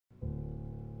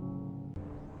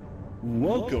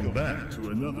Welcome back to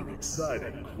another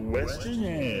exciting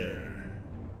questionnaire.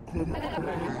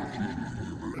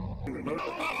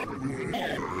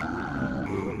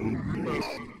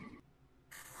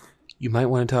 You might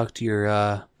want to talk to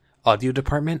your audio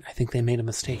department. I think they made a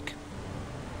mistake.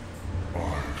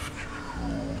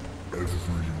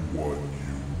 Everyone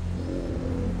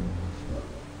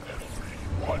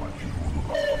you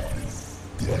love is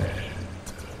dead.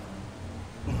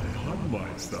 I hug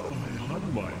myself, I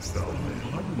hug myself, I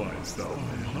hug myself,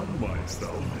 I hug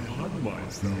myself, I hug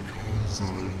myself. Because I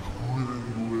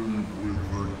couldn't live with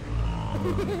her.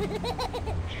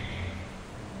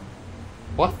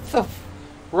 What the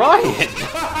Ryan!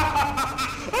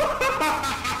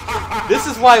 This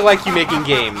is why I like you making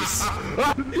games.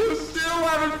 You still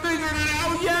haven't figured it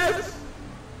out yet?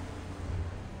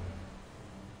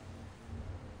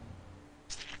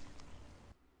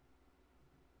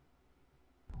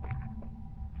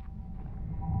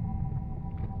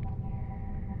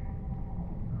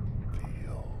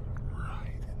 Feel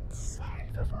right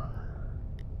inside of her.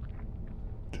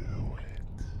 Do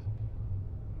it.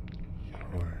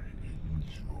 You're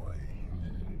enjoying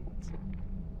it.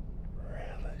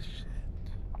 Relish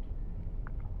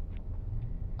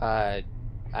it.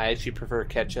 I actually prefer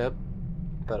ketchup,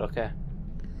 but okay.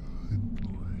 Good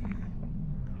boy.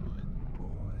 Good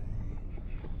boy.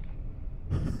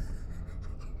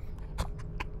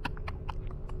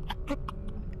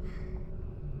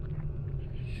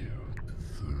 You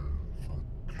deserve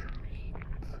a treat.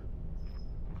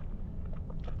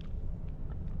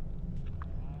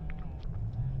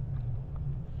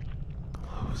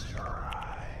 Close your eyes.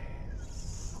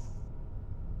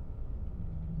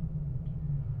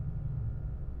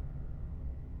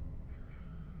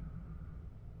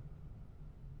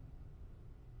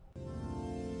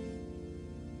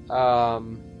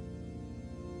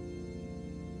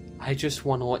 I just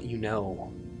want to let you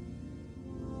know.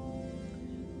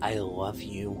 I love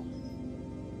you.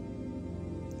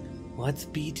 Let's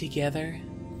be together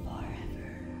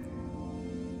forever.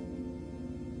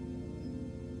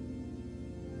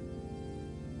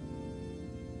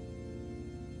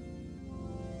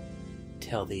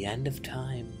 Till the end of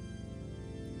time.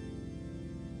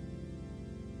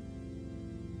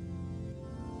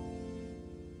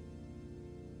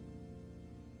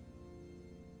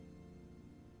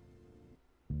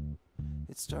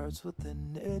 It starts with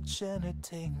an itch and a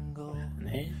tingle. An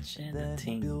itch and a Then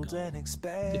tingle. build and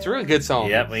expand. It's a really good song.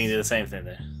 Yep, we can do the same thing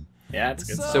there. Yeah, it's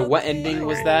good. So what ending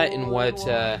was that, and what,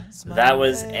 That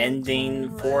was ending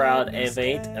 4 out of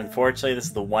 8. Unfortunately, this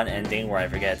is the one ending where I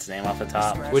forget its name off the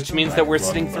top. which means that we're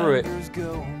sitting through it.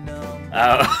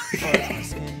 Oh,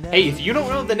 Hey, if you don't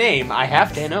know the name, I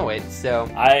have to know it, so...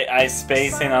 I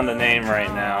spacing on the name right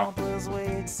now.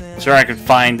 Sure, I could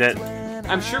find it.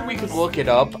 I'm sure we could look it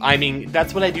up. I mean,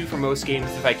 that's what I do for most games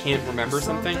if I can't remember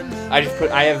something. I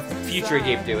have Future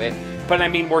Game do it. But I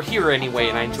mean, we're here anyway,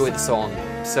 and I enjoy the song,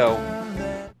 so...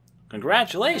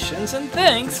 Congratulations and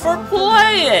thanks for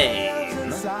playing!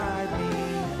 Inside me.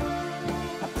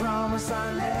 I promise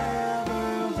I'll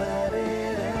never let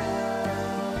it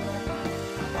end.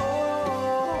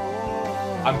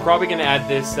 Oh. I'm probably gonna add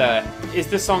this, is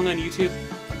this song on YouTube?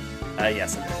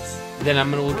 Yes, it is. Then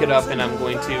I'm gonna look it up, and I'm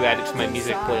going to add it to my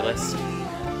music playlist.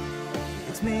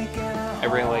 It's making a I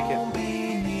really like hole it.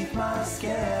 beneath my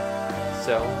skin.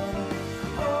 So...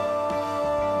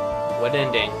 What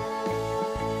ending?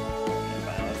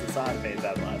 The song fades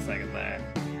out the last second there.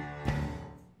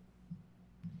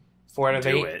 4 out of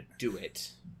 8? Do it. Do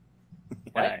it.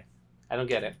 What? What? I don't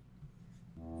get it.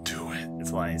 Do it. It's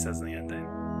the line he says in the ending.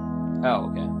 Oh,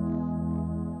 okay.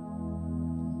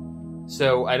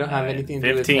 So I don't have Alright, anything to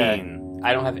do with 15.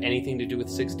 I don't have anything to do with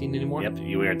 16 anymore? Yep,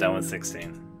 we are done with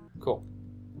 16. Cool.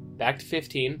 Back to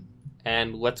 15,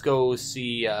 and let's go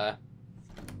see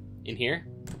in here,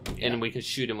 and we can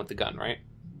shoot him with the gun, right?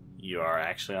 You are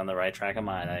actually on the right track of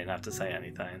mine. I didn't have to say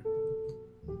anything.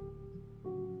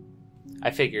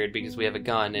 I figured because we have a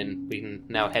gun, and we can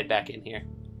now head back in here.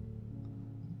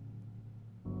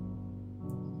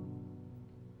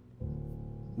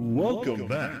 Welcome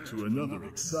back to another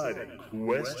exciting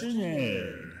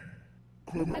questionnaire.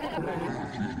 Everyone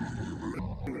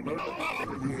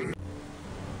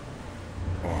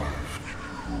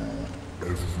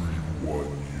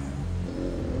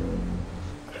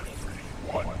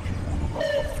you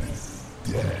love is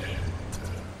dead.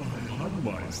 I hug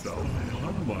myself, I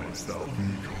hug myself.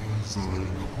 Because I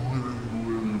couldn't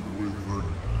live with her.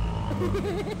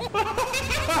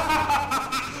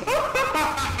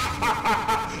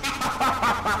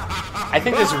 I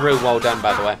think this is really well done,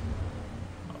 by the way.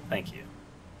 Oh, thank you.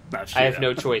 Now shoot I have him.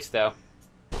 no choice, though.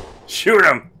 Shoot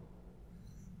him!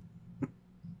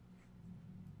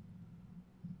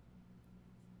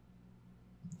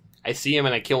 I see him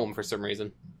and I kill him for some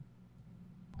reason.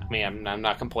 I mean, I'm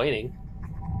not complaining.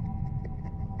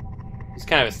 He's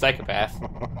kind of a psychopath.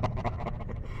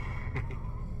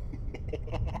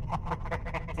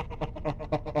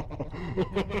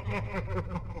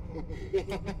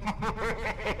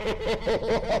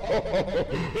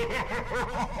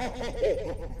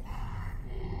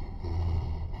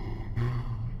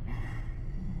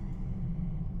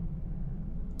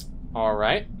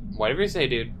 Alright. Whatever you say,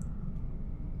 dude.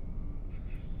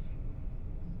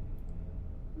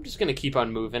 I'm just gonna keep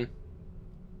on moving.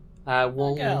 I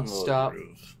won't stop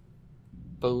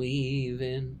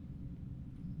believing.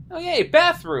 Oh yay,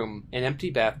 bathroom! An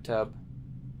empty bathtub.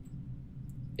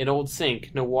 An old sink,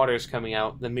 no water's coming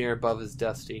out. The mirror above is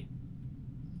dusty.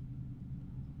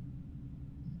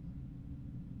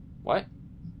 What?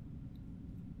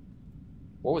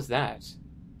 What was that?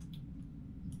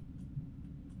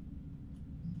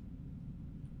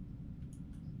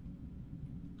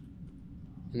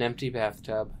 An empty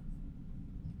bathtub.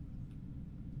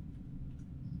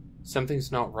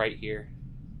 Something's not right here.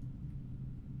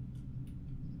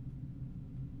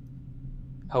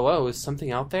 Hello, is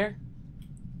something out there?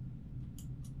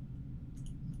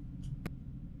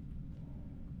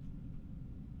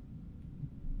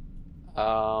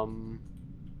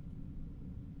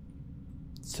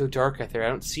 It's so dark out there. I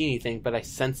don't see anything, but I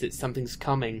sense it. Something's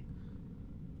coming.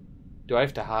 Do I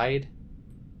have to hide?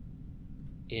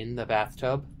 In the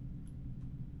bathtub?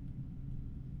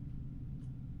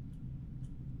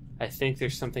 I think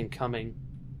there's something coming.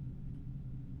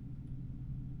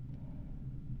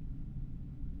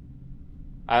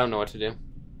 I don't know what to do.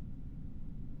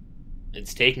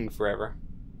 It's taking forever.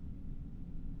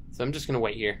 So I'm just gonna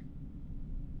wait here.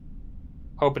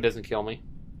 Hope it doesn't kill me.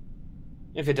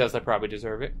 If it does, I probably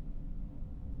deserve it.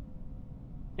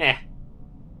 Eh.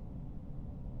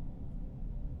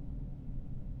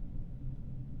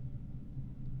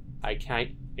 I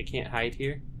can't hide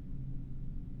here.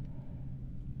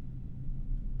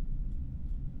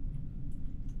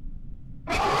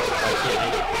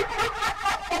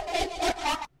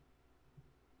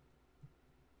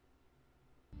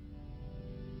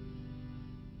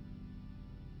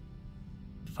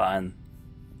 Fun.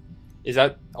 Is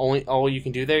that all you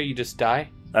can do there? You just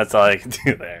die? That's all I can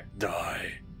do there.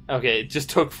 Die. Okay, it just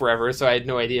took forever, so I had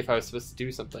no idea if I was supposed to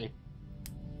do something.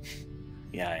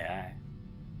 Yeah.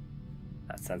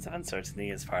 That sense of uncertainty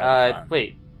is part of the fun.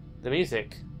 Wait. The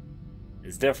music.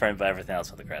 It's different, but everything else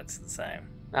with the credits is the same.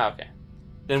 Oh, okay.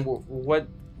 Then what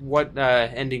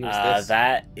ending was this?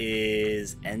 That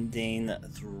is ending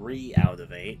 3 out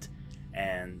of 8.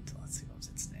 And let's see, what was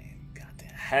its name? God damn.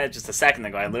 I had it just a second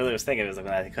ago. I literally was thinking of it.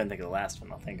 I couldn't think of the last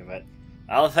one. I'll think of it.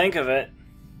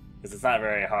 Because it's not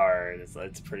very hard. It's a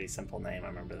pretty simple name. I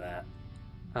remember that.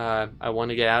 I want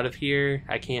to get out of here.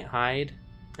 I can't hide.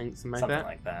 Something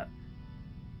like that.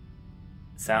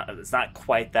 It's not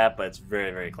quite that, but it's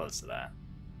very, very close to that.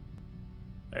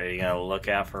 Are you going to look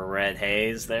out for Red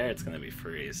Haze there? It's going to be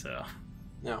free, so...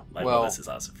 No. Well, this is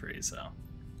also free, so...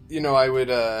 You know, I would,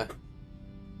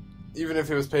 even if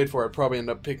it was paid for, I'd probably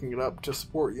end up picking it up to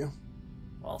support you.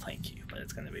 Well, thank you, but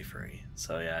it's going to be free.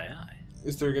 So, yeah.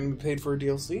 Is there going to be paid for a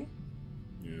DLC?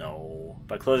 No.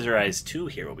 But Close Your Eyes 2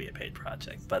 here will be a paid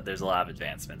project, but there's a lot of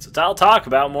advancements, which I'll talk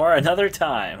about more another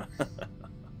time.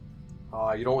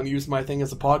 You don't want to use my thing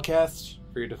as a podcast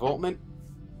for your development?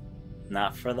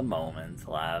 Not for the moment. A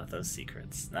lot of those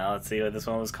secrets. Now let's see what this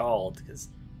one was called, because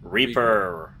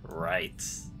Reaper, right.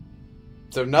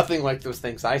 So nothing like those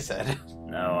things I said.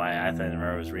 No, I didn't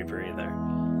remember it was Reaper either.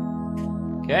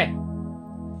 Okay.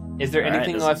 Is there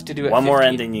anything left to do at one 15? more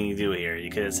ending you can do here. You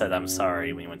could have said I'm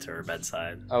sorry when you went to her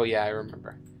bedside. Oh yeah, I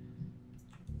remember.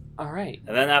 Alright.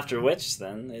 And then after which,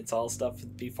 then, it's all stuff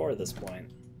before this point.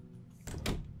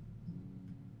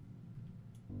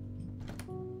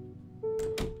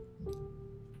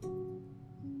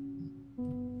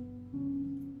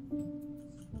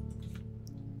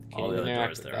 All the other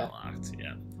doors there are locked,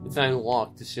 yeah. It's not even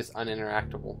locked, it's just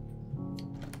uninteractable.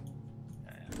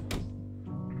 Yeah.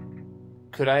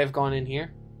 Could I have gone in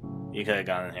here? You could have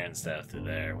gone in here instead of through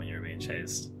there when you were being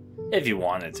chased. If you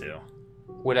wanted to.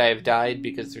 Would I have died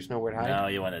because there's nowhere to hide? No,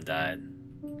 you wouldn't have died.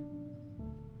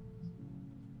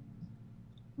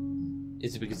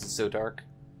 Is it because it's so dark?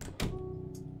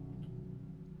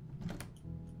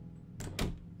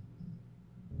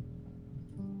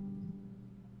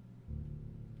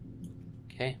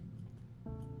 Okay.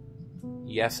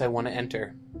 Yes, I want to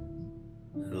enter.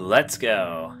 Let's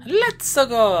go. Let's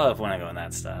go! If we want to go in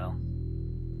that style.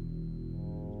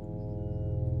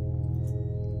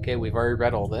 Okay, we've already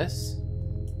read all this.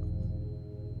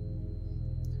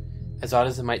 As odd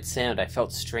as it might sound, I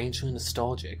felt strangely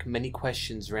nostalgic. Many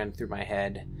questions ran through my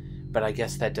head, but I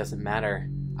guess that doesn't matter.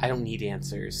 I don't need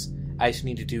answers. I just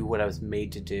need to do what I was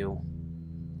made to do.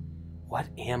 What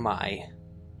am I?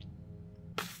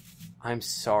 I'm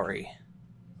sorry.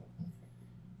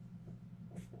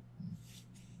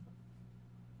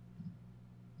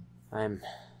 I'm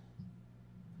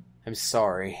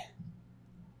sorry.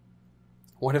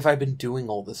 What have I been doing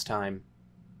all this time?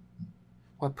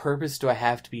 What purpose do I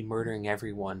have to be murdering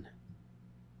everyone?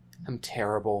 I'm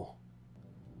terrible.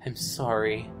 I'm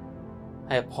sorry.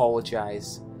 I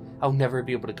apologize. I'll never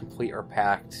be able to complete our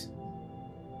pact.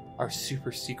 Our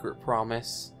super secret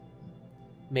promise.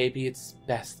 Maybe it's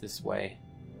best this way.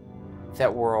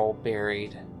 That we're all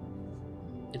buried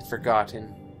and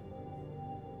forgotten.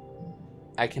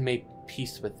 I can make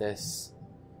peace with this.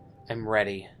 I'm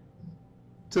ready.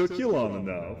 Took you long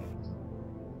enough.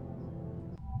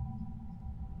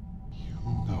 You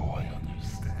know I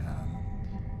understand.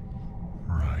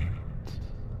 Right?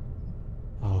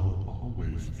 I'll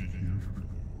always be here for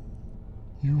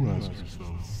you. You ask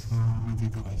yourself so many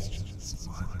questions,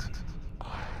 but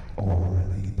I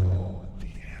already know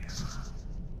the answer.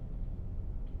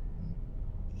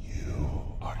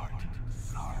 You are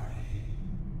sorry.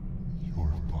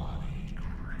 Your body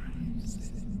craves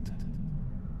it.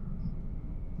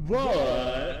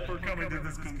 But for coming to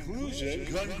this conclusion,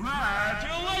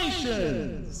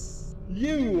 congratulations!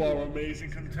 You are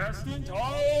amazing contestant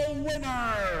or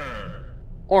winner!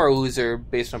 Or a loser,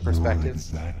 based on You're perspective.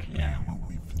 exactly what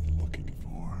we've been looking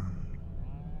for.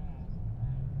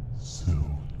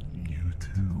 Soon, you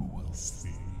too will see.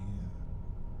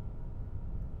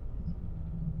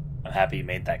 I'm happy you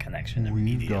made that connection We've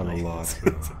immediately. got a lot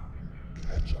to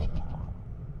catch up on.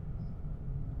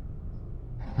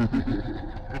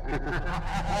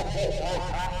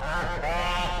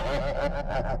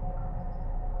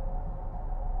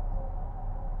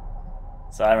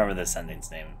 So I remember this ending's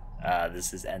name.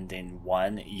 This is ending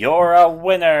 1. You're a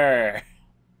winner!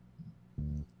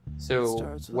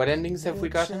 So, what endings have we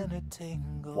gotten?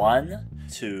 1,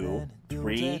 2,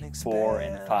 3, 4,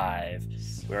 and 5.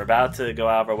 We're about to go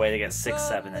out of our way to get 6,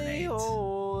 7, and 8.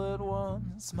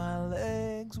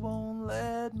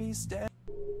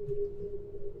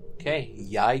 Okay,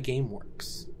 Yai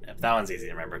Gameworks. If that one's easy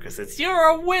to remember because it's You're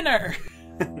a winner!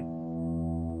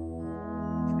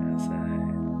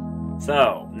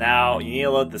 So, now you need to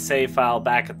load the save file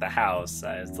back at the house.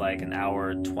 It's like an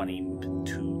hour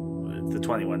 22. It's the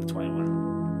 21 to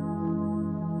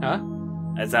 21. Huh?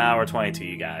 It's an hour 22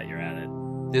 you got. You're at it.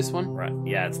 This one? Right.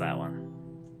 Yeah, it's that one.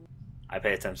 I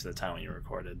pay attention to the time when you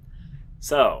recorded.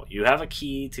 So, you have a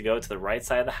key to go to the right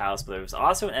side of the house, but there's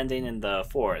also an ending in the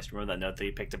forest. Remember that note that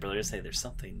you picked up earlier? Say there's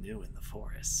something new in the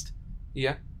forest.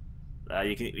 Yeah.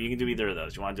 You can do either of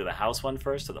those. You want to do the house one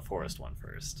first or the forest one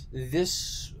first?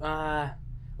 This,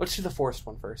 let's do the forest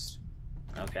one first.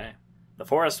 Okay. The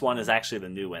forest one is actually the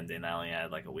new ending I only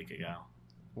had like a week ago.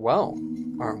 Well,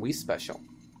 aren't we special?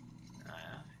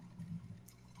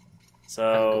 So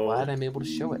I'm glad I'm able to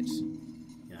show it.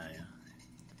 Yeah.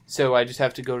 So I just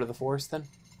have to go to the forest then?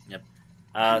 Yep.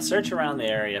 Search around the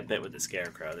area a bit with the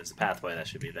scarecrow. There's a pathway that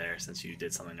should be there since you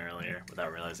did something earlier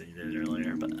without realizing you did it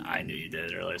earlier, but I knew you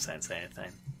did it earlier, so I didn't say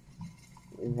anything.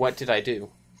 What did I do?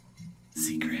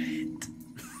 Secret.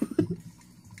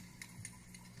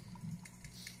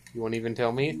 You won't even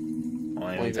tell me?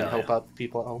 Won't Won't even help out the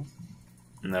people at home?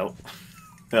 Nope.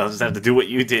 They'll just have to do what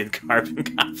you did, carbon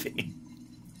copy.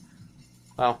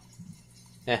 Well,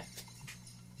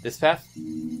 this path?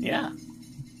 Yeah.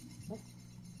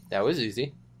 That was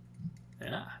easy.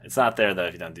 Yeah. It's not there, though,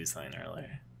 if you don't do something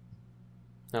earlier.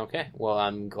 Okay, well,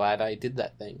 I'm glad I did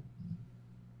that thing.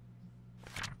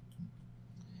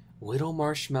 Little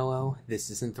Marshmallow, this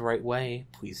isn't the right way.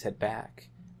 Please head back.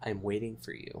 I'm waiting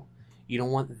for you. You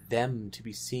don't want them to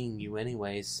be seeing you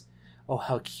anyways. Oh,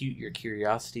 how cute your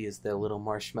curiosity is, though, Little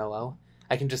Marshmallow.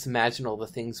 I can just imagine all the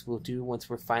things we'll do once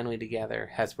we're finally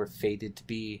together, as we're fated to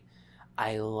be.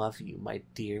 I love you, my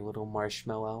dear Little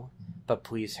Marshmallow, but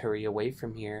please hurry away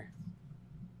from here.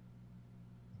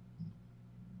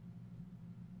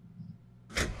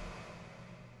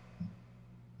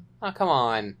 Oh, come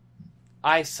on.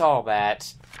 I saw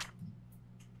that.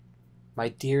 My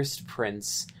dearest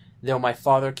prince, though my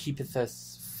father keepeth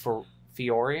us for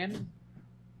Fiorian,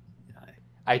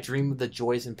 I dream of the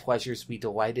joys and pleasures we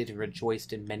delighted and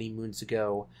rejoiced in many moons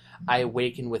ago. I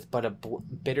awaken with but a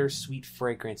bitter-sweet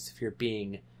fragrance of your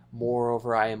being.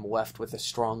 Moreover, I am left with a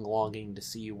strong longing to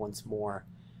see you once more.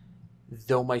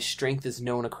 Though my strength is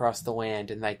known across the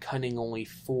land, and thy cunning only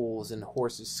fools and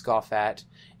horses scoff at,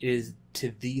 it is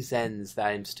to these ends that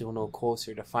I am still no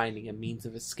closer to finding a means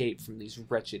of escape from these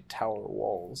wretched tower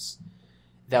walls.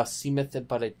 Thou seemeth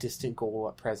but a distant goal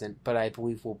at present, but I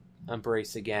believe we'll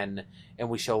embrace again, and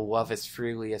we shall love as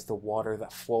freely as the water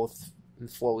that flows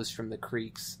from the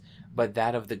creeks, but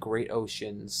that of the great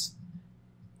oceans.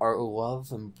 Our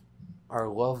love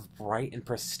bright and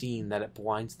pristine, that it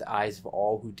blinds the eyes of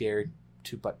all who dare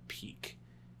to but peek.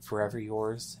 Forever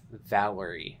yours,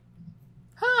 Valerie.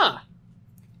 Huh!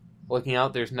 Looking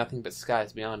out, there's nothing but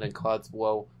skies beyond and clouds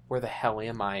below. Where the hell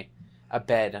am I? A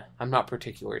bed. I'm not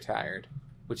particularly tired.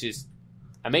 Which is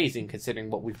amazing considering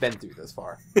what we've been through thus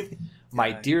far.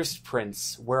 My dearest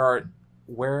prince,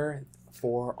 wherefore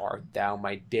art thou,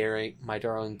 my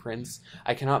darling prince?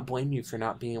 I cannot blame you for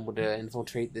not being able to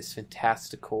infiltrate this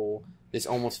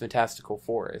almost fantastical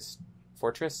fortress.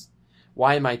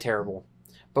 Why am I terrible?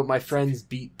 But my friends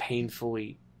beat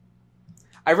painfully.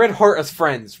 I read Heart as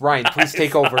Friends. Ryan, please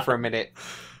take over for a minute.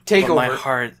 Take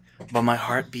over. But my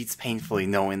heart beats painfully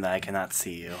knowing that I cannot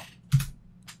see you.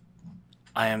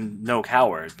 I am no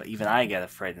coward, but even I get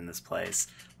afraid in this place,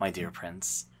 my dear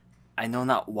prince. I know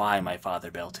not why my father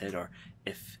built it, or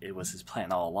if it was his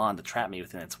plan all along to trap me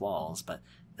within its walls, but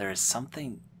there is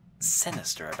something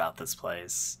sinister about this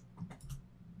place.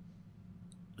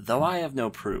 Though I have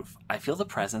no proof, I feel the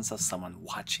presence of someone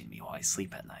watching me while I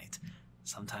sleep at night.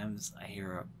 Sometimes I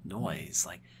hear a noise,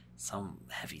 like some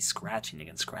heavy scratching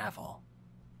against gravel.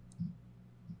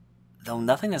 Though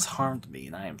nothing has harmed me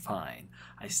and I am fine,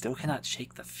 I still cannot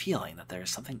shake the feeling that there is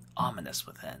something ominous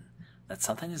within, that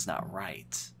something is not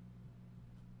right.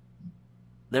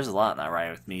 There's a lot not right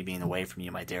with me being away from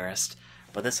you, my dearest,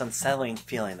 but this unsettling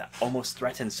feeling that almost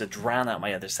threatens to drown out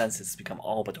my other senses has become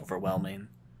all but overwhelming.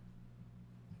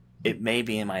 It may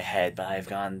be in my head, but I have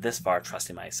gone this far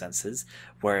trusting my senses,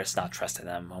 whereas not trusting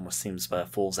them almost seems but a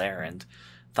fool's errand.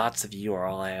 Thoughts of you are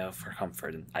all I have for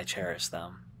comfort, and I cherish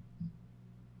them.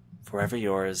 Forever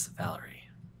yours, Valerie.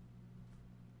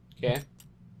 Okay.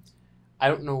 I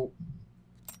don't know.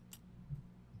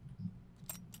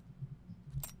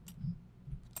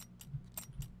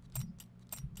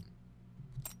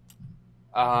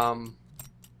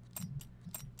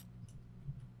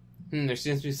 There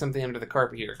seems to be something under the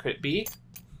carpet here. Could it be?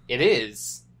 It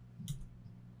is.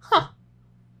 Huh.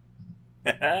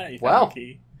 Well,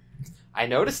 I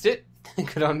noticed it.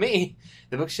 Good on me.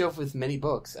 The bookshelf with many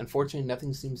books. Unfortunately,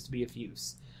 nothing seems to be of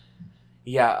use.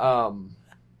 Yeah,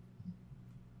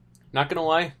 not gonna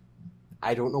lie.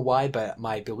 I don't know why, but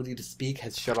my ability to speak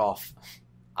has shut off.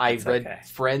 I read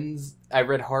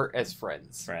Heart as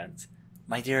Friends.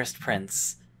 My dearest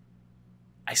prince,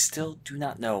 I still do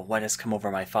not know what has come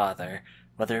over my father,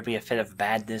 whether it be a fit of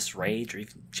madness, rage, or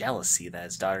even jealousy that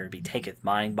his daughter betaketh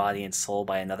mind, body, and soul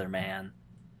by another man.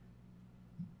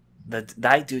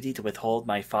 Thy duty to withhold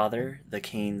my father, the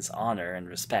king's honor and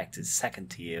respect, is second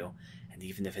to you, and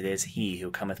even if it is he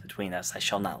who cometh between us, I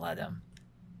shall not let him.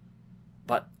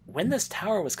 But when this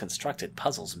tower was constructed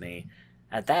puzzles me,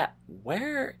 at that,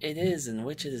 where it is in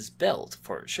which it is built,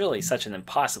 for surely such an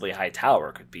impossibly high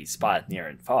tower could be spotted near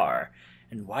and far,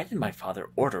 and why did my father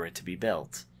order it to be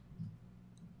built?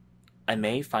 I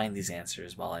may find these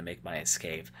answers while I make my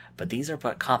escape, but these are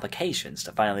but complications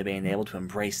to finally being able to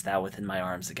embrace thou within my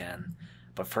arms again.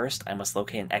 But first, I must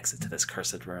locate an exit to this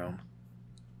cursed room.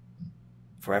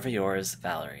 Forever yours,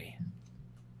 Valerie.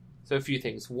 So a few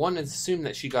things. One is assume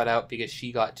that she got out because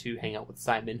she got to hang out with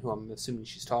Simon, who I'm assuming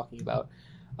she's talking about.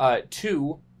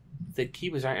 Two, the key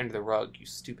was right under the rug, you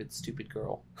stupid, stupid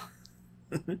girl.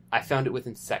 I found it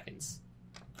within seconds.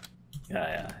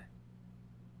 Yeah.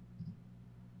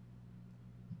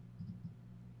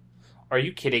 Are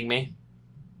you kidding me?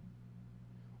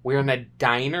 We're in a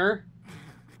diner?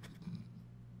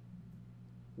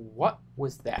 What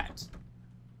was that?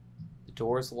 The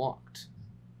door is locked.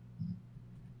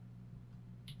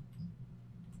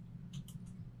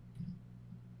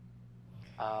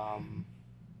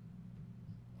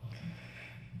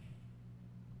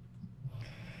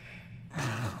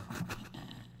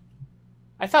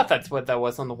 I thought that's what that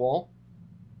was on the wall.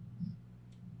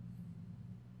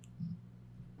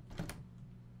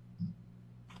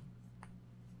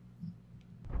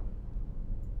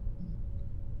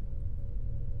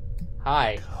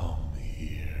 Hi. Come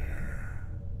here.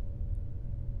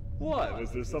 What?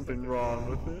 Was there something wrong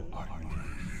with it?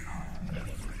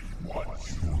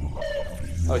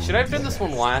 Oh, should I have done this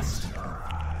one last?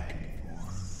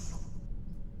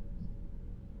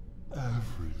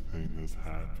 Everything has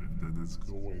happened and is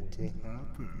going to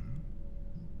happen.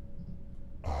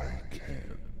 I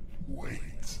can't wait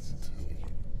till you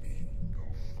meet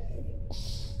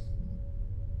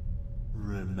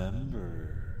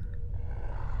Remember.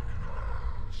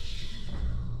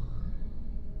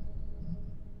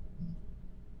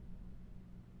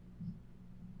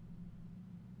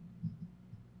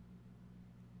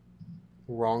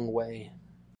 Wrong way.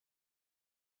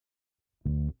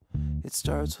 It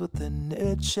starts with an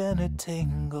itch and a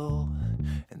tingle,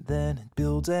 and then it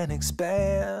builds and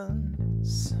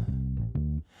expands.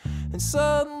 And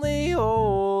suddenly,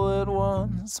 all at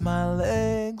once, my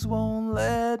legs won't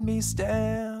let me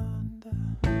stand.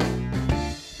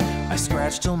 I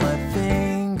scratch till my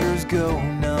fingers go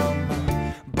numb,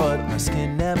 but my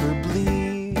skin never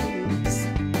bleeds.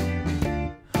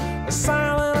 A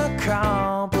silent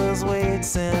accomplice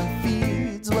waits and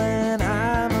feeds when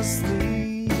I'm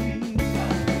asleep.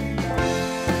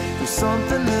 There's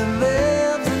something that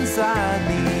lives inside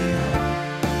me.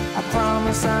 I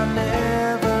promise I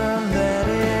never let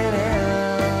it end.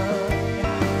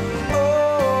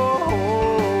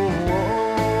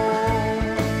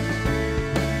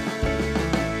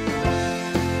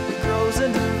 It grows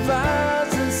and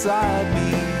divides inside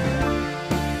me.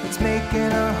 It's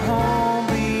making a home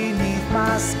beneath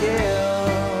my skin.